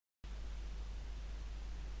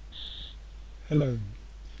Hello,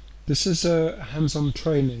 this is a hands-on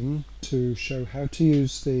training to show how to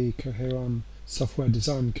use the Koheron software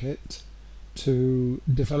design kit to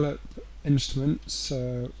develop instruments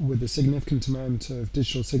with a significant amount of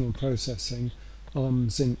digital signal processing on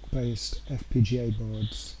Zynq based FPGA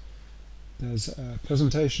boards. There's a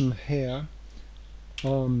presentation here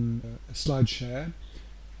on a slide share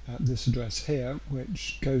at this address here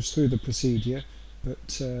which goes through the procedure,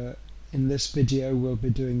 but in this video we'll be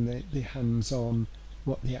doing the hands-on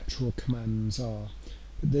what the actual commands are.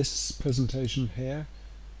 But this presentation here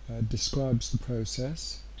describes the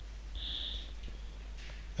process,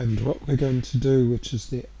 and what we're going to do, which is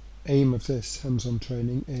the aim of this hands-on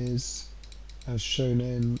training, is as shown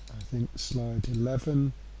in I think slide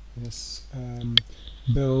 11,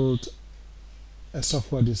 build a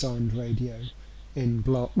software designed radio in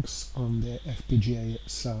blocks on the FPGA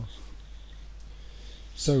itself.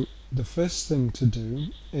 So the first thing to do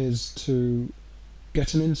is to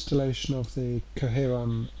get an installation of the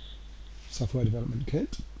Koheron software development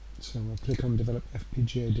kit. So we'll click on Develop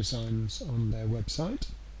FPGA Designs on their website,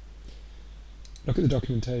 look at the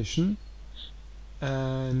documentation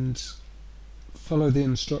and follow the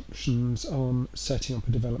instructions on setting up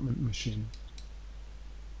a development machine.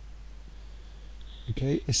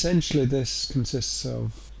 Okay, essentially this consists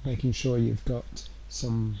of making sure you've got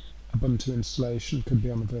some Ubuntu installation, could be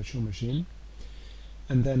on a virtual machine,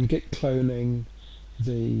 and then git cloning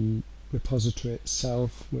the repository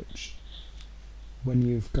itself, which when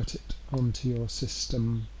you've got it onto your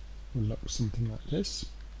system will look something like this,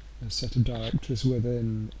 a set of directories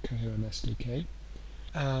within Koheron SDK.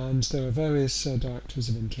 And there are various directories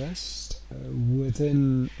of interest.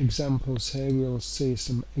 Within examples here we'll see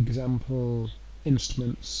some example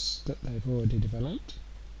instruments that they've already developed.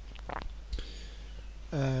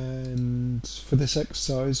 And for this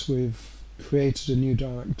exercise we've created a new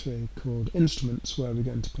directory called Instruments where we're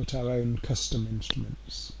going to put our own custom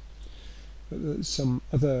instruments. But there's some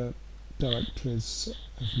other directories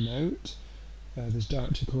of note. There's a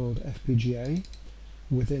directory called FPGA.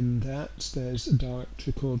 Within that there's a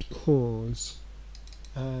directory called cores,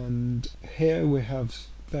 and here we have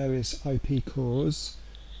various IP cores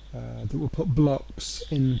that will put blocks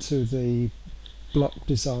into the block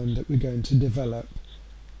design that we're going to develop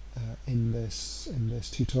in this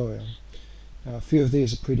tutorial. Now, a few of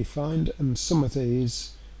these are predefined, and some of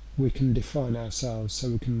these we can define ourselves, so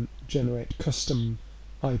we can generate custom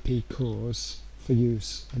IP cores for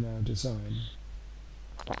use in our design.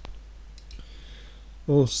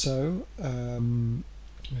 Also,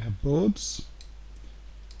 we have boards,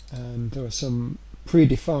 and there are some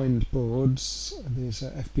predefined boards. These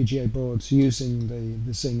are FPGA boards using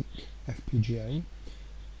the Zynq FPGA.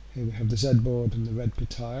 Here we have the Z board and the Red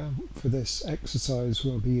Pitaya. For this exercise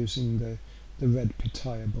we'll be using the Red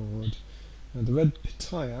Pitaya board. Now, the Red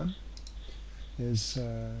Pitaya is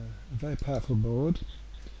a very powerful board.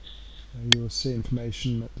 You will see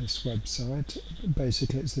information at this website.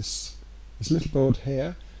 Basically it's this little board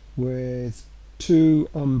here with two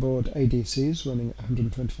onboard ADCs running at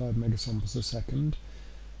 125 megasamples a second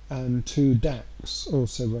and two DACs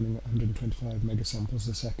also running at 125 megasamples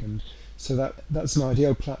a second. So that's an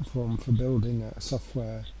ideal platform for building a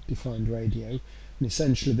software defined radio, and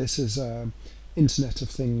essentially this is an Internet of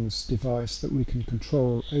Things device that we can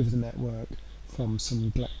control over the network from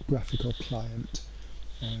some graphical client.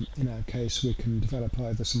 In our case we can develop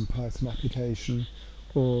either some Python application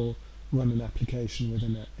or run an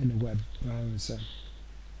application in a web browser.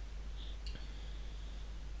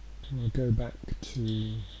 We'll go back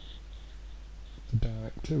to the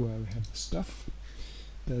directory where we have the stuff.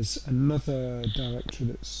 There's another directory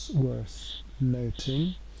that's worth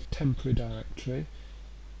noting, temporary directory.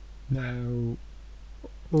 Now,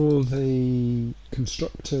 all the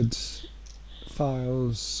constructed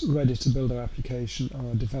files ready to build our application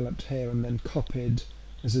are developed here and then copied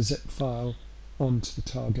as a zip file onto the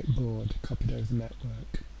target board, copied over the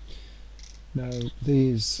network. Now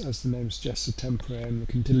these, as the name suggests, are temporary, and we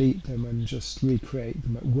can delete them and just recreate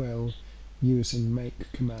them at will using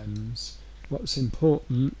make commands. What's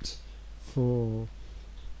important for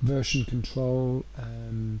version control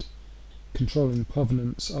and controlling the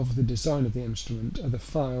provenance of the design of the instrument are the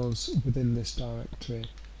files within this directory,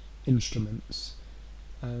 instruments,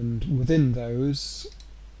 and within those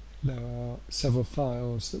there are several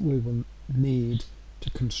files that we will need to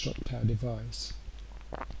construct our device.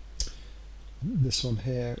 This one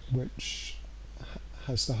here, which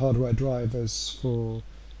has the hardware drivers for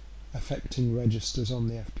affecting registers on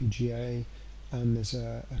the FPGA, and there's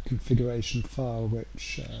a configuration file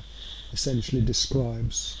which essentially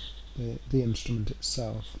describes the instrument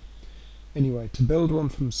itself. Anyway, to build one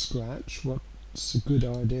from scratch, what what's a good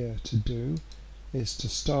idea to do is to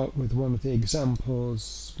start with one of the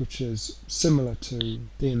examples which is similar to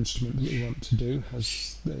the instrument that we want to do,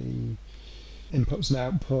 has the inputs and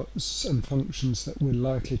outputs and functions that we're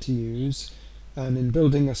likely to use. And in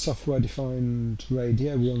building a software-defined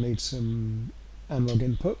radio, we'll need some analog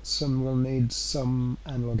inputs and we'll need some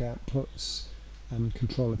analog outputs and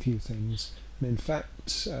control a few things. And in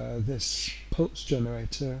fact, this pulse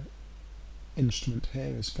generator instrument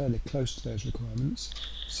here is fairly close to those requirements,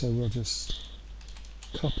 so we'll just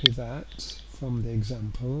copy that from the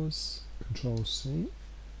examples, Control C,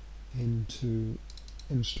 into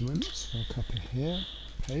instruments. I'll copy here,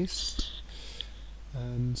 paste,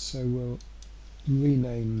 and so we'll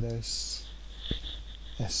rename this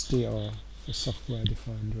SDR for software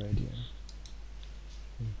defined radio.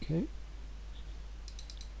 Okay,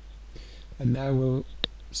 and now we'll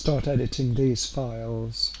start editing these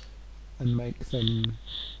files and make them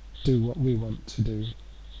do what we want to do.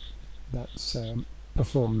 That's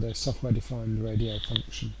perform the software defined radio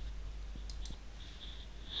function.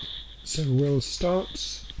 So we'll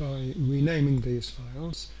start by renaming these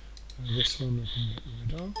files. This one we can get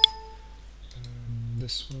rid of.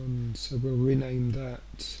 This one, so we'll rename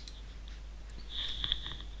that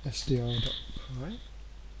sdr.py.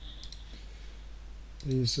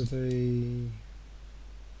 These are the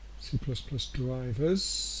C++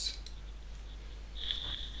 drivers.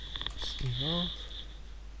 SDR.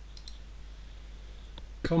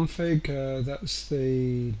 Config, that's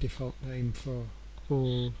the default name for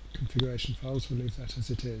all configuration files. We'll leave that as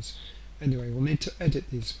it is. Anyway, we'll need to edit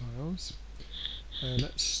these files.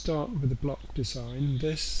 Let's start with the block design.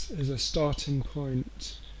 This is a starting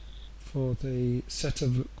point for the set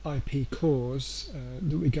of IP cores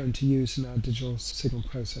that we're going to use in our digital signal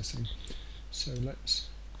processing. So let's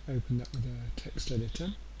open that with a text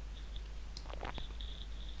editor.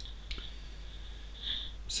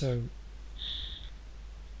 So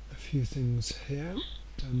a few things here,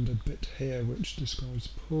 standard bit here which describes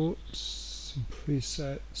ports, some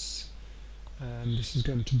presets, and this is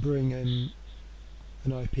going to bring in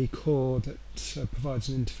an IP core that provides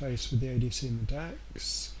an interface with the ADC and the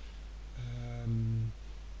DACs,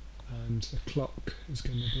 and the clock is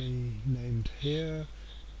going to be named here.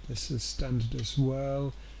 This is standard as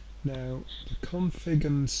well. Now the config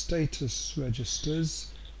and status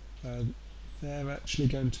registers, they're actually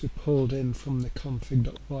going to be pulled in from the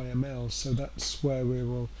config.yml, so that's where we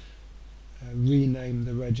will rename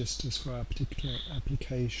the registers for our particular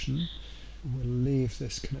application. We'll leave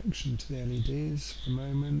this connection to the LEDs for a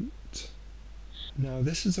moment. Now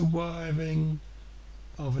this is a wiring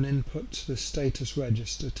of an input to the status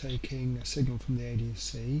register taking a signal from the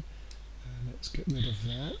ADC. Let's get rid of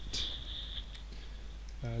that.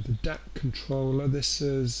 The DAC controller, this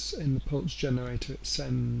is in the pulse generator, it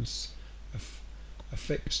sends a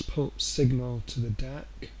fixed pulse signal to the DAC.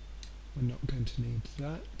 We're not going to need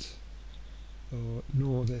that,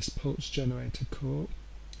 nor this pulse generator core.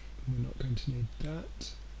 We're not going to need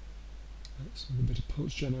that. That's a bit of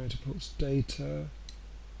pulse generator, pulse data.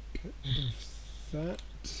 Get rid of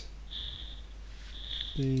that.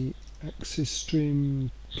 The axis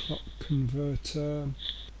stream clock converter.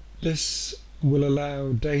 This will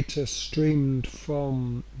allow data streamed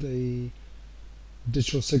from the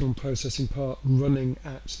digital signal processing part running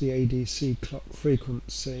at the ADC clock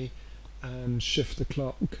frequency and shift the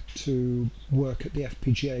clock to work at the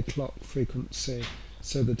FPGA clock frequency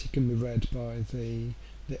so that it can be read by the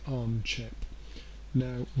ARM chip.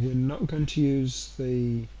 Now we're not going to use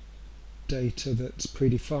the data that's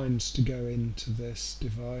predefined to go into this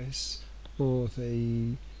device or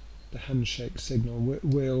the handshake signal.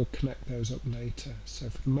 We'll connect those up later, so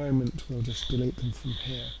for the moment we'll just delete them from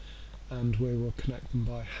here and we will connect them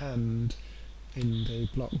by hand in the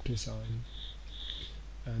block design.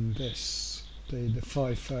 And this, the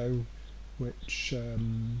FIFO, which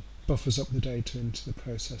buffers up the data into the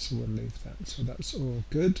processor, will leave that. So that's all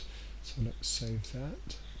good. So let's save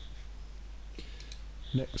that.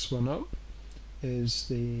 Next one up is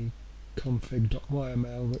the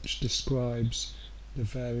config.yml, which describes the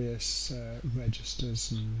various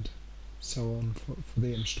registers and so on for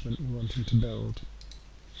the instrument we're wanting to build.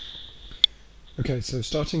 Okay, so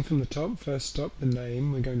starting from the top, first up the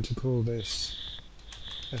name, we're going to call this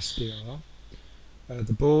SDR.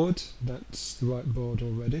 The board, that's the right board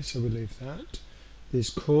already, so we leave that. These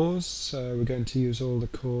cores, we're going to use all the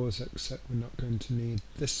cores except we're not going to need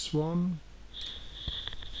this one.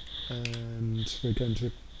 And we're going to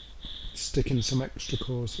stick in some extra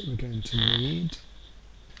cores that we're going to need.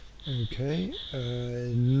 Okay,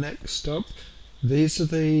 next up, these are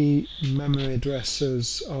the memory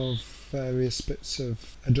addresses of various bits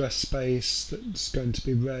of address space that's going to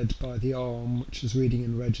be read by the ARM, which is reading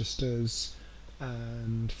in registers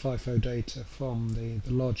and FIFO data from the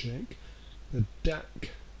logic. The DAC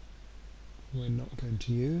we're not going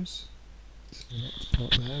to use, so that's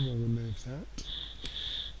part there, we'll remove that.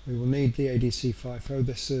 We will need the ADC FIFO.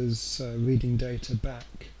 This is reading data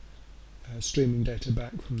back, streaming data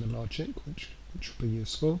back from the logic, which will be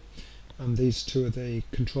useful. And these two are the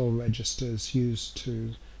control registers used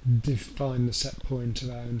to define the set point of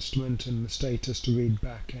our instrument and the status to read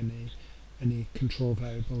back any control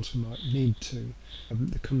variables we might need to.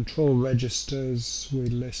 The control registers we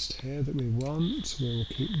list here that we want. We will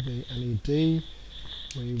keep the LED.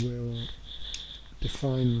 We will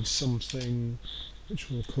define something which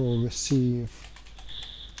we'll call receive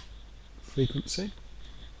frequency.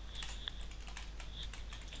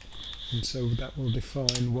 And so that will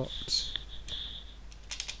define what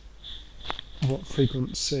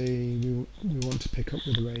frequency we want to pick up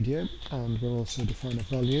with the radio, and we'll also define a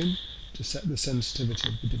volume to set the sensitivity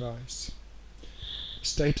of the device.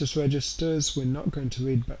 Status registers, we're not going to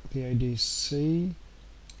read back the ADC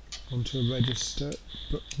onto a register,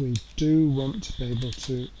 but we do want to be able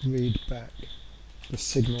to read back the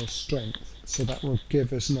signal strength, so that will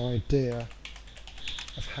give us an idea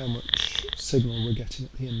of how much signal we're getting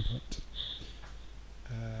at the input.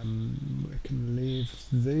 We can leave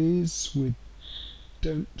these. We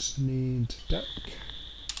don't need DAC.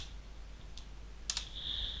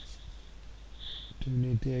 Do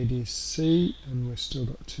need the ADC, and we've still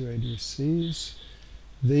got two ADCs.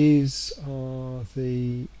 These are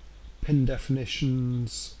the pin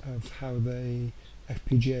definitions of how the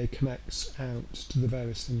FPGA connects out to the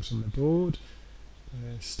various things on the board.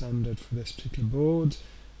 Standard for this particular board.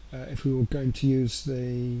 If we were going to use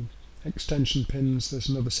the extension pins, there's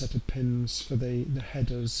another set of pins for the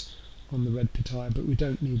headers on the Red Pitaya, but we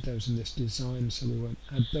don't need those in this design, so we won't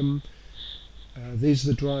add them. These are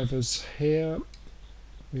the drivers here.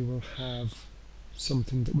 We will have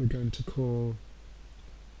something that we're going to call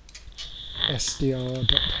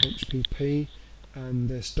sdr.hpp, and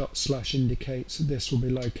this / indicates that this will be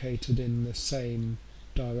located in the same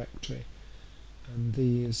directory, and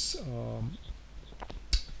these are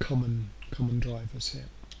common drivers here.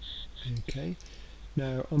 Okay,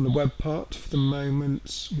 now on the web part, for the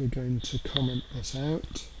moment we're going to comment this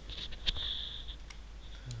out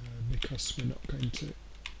because we're not going to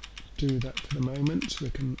do that for the moment. We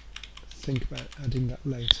can think about adding that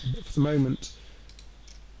later, but for the moment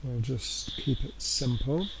we'll just keep it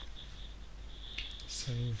simple.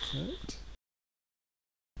 Save that.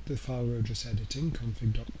 The file we're just editing,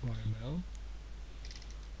 config.yml.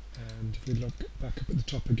 And if we look back up at the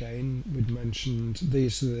top again, we'd mentioned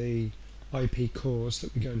these are the IP cores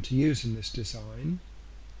that we're going to use in this design.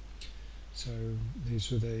 So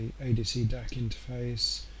these were the ADC DAC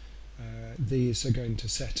interface. These are going to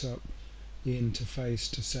set up the interface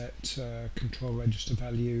to set control register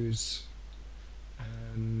values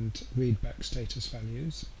and read back status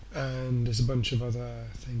values. And there's a bunch of other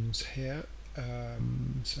things here.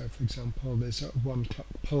 So for example, there's a 1 clock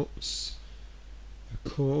pulse, a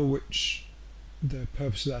core, which the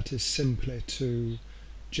purpose of that is simply to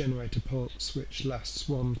generate a pulse which lasts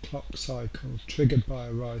 1 clock cycle triggered by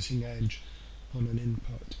a rising edge on an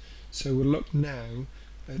input. So we'll look now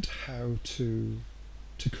at how to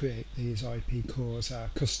create these IP cores, our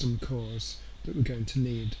custom cores that we're going to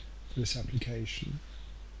need for this application.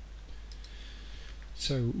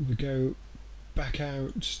 So we go back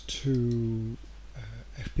out to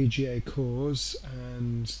FPGA cores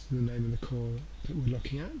and the name of the core that we're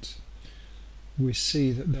looking at. We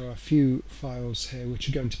see that there are a few files here which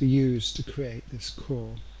are going to be used to create this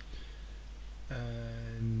core,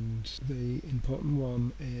 and the important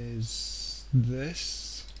one is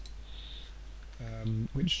this,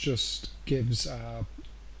 which just gives a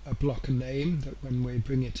block a name that when we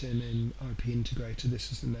bring it in IP Integrator,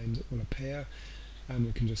 this is the name that will appear, and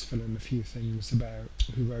we can just fill in a few things about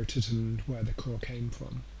who wrote it and where the core came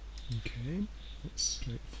from. Okay, that's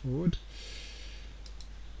straightforward.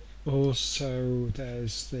 Also,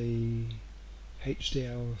 there's the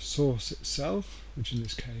HDL source itself, which in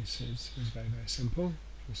this case is very, very simple.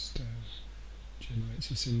 Just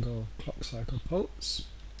generates a single clock cycle pulse.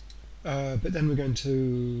 But then we're going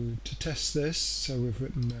to test this, so we've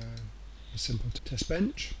written a simple test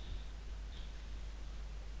bench.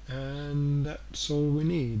 And that's all we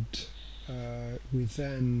need. We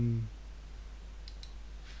then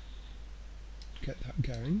get that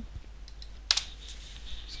going.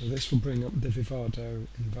 So this will bring up the Vivado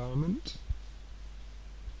environment,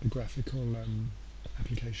 the graphical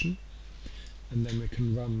application, and then we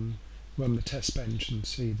can run run the test bench and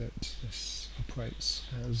see that this operates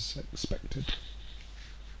as expected.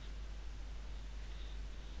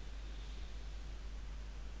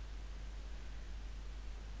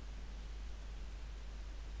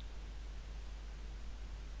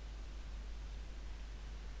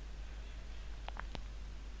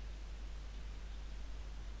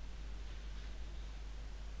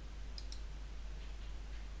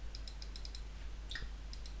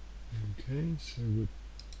 Okay, so we'll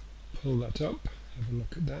pull that up, have a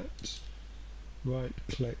look at that, right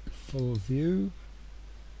click full view,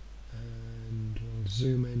 and we'll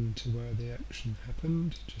zoom in to where the action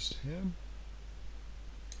happened, just here.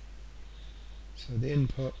 So the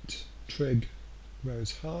input trig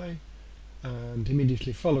rose high, and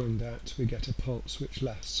immediately following that we get a pulse which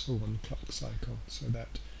lasts for 1 clock cycle, so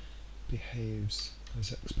that behaves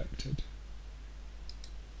as expected.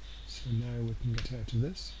 So now we can get out of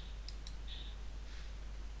this.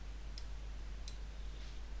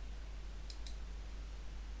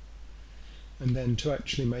 And then to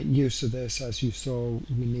actually make use of this, as you saw,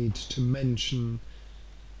 we need to mention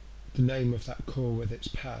the name of that core with its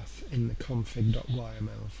path in the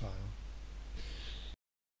config.yml file.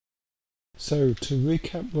 So to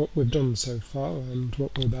recap what we've done so far and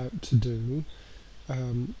what we're about to do,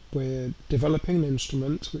 we're developing an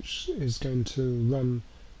instrument which is going to run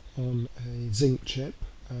on a Zynq chip,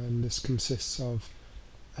 and this consists of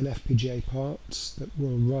an FPGA part that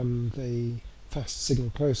will run the fast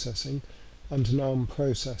signal processing and an ARM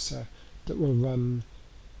processor that will run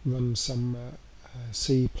some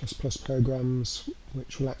C++ programs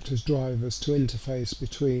which will act as drivers to interface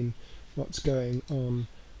between what's going on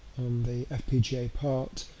the FPGA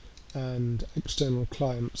part and external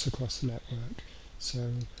clients across the network.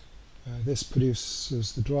 So this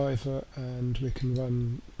produces the driver, and we can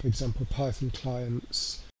run, for example, Python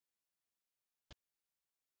clients.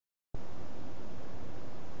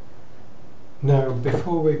 Now,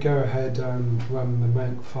 before we go ahead and run the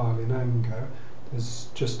make file in anger, there's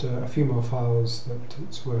just a few more files that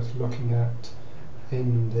it's worth looking at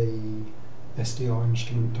in the SDR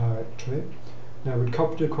instrument directory. Now, we'd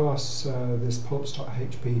copied across this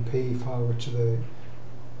pulse.hpp file, which are the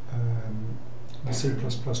C++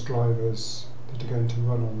 drivers that are going to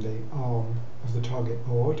run on the ARM of the target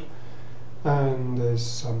board, and there's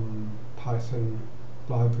some Python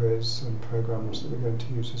libraries and programs that we're going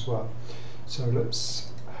to use as well. So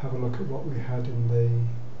let's have a look at what we had in the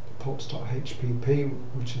pulse.hpp,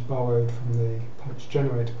 which is borrowed from the pulse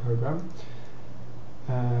generator program,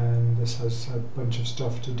 and this has a bunch of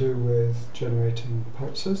stuff to do with generating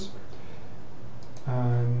pulses,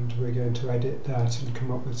 and we're going to edit that and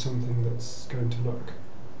come up with something that's going to look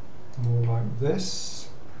more like this,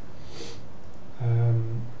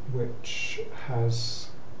 which has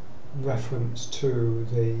reference to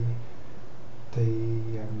the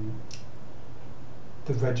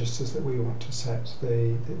registers that we want to set,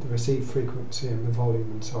 the receive frequency and the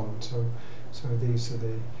volume and so on. So these are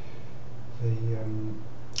the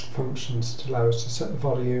functions that allow us to set the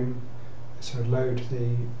volume, so load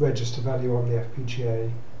the register value on the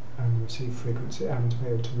FPGA and receive frequency, and to be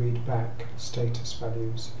able to read back status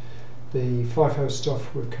values. The FIFO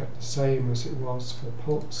stuff we've kept the same as it was for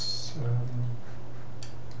Pulse,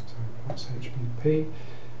 Pulse HPP.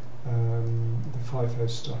 The FIFO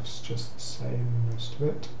stuff's just the same, most of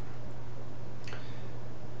it.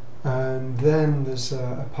 And then there's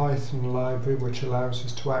a Python library which allows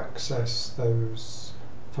us to access those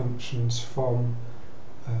functions from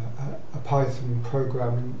a Python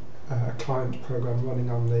program, a client program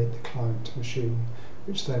running on the client machine,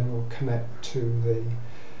 which then will connect to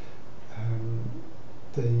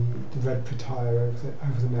the Red Pitaya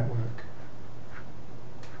over the network.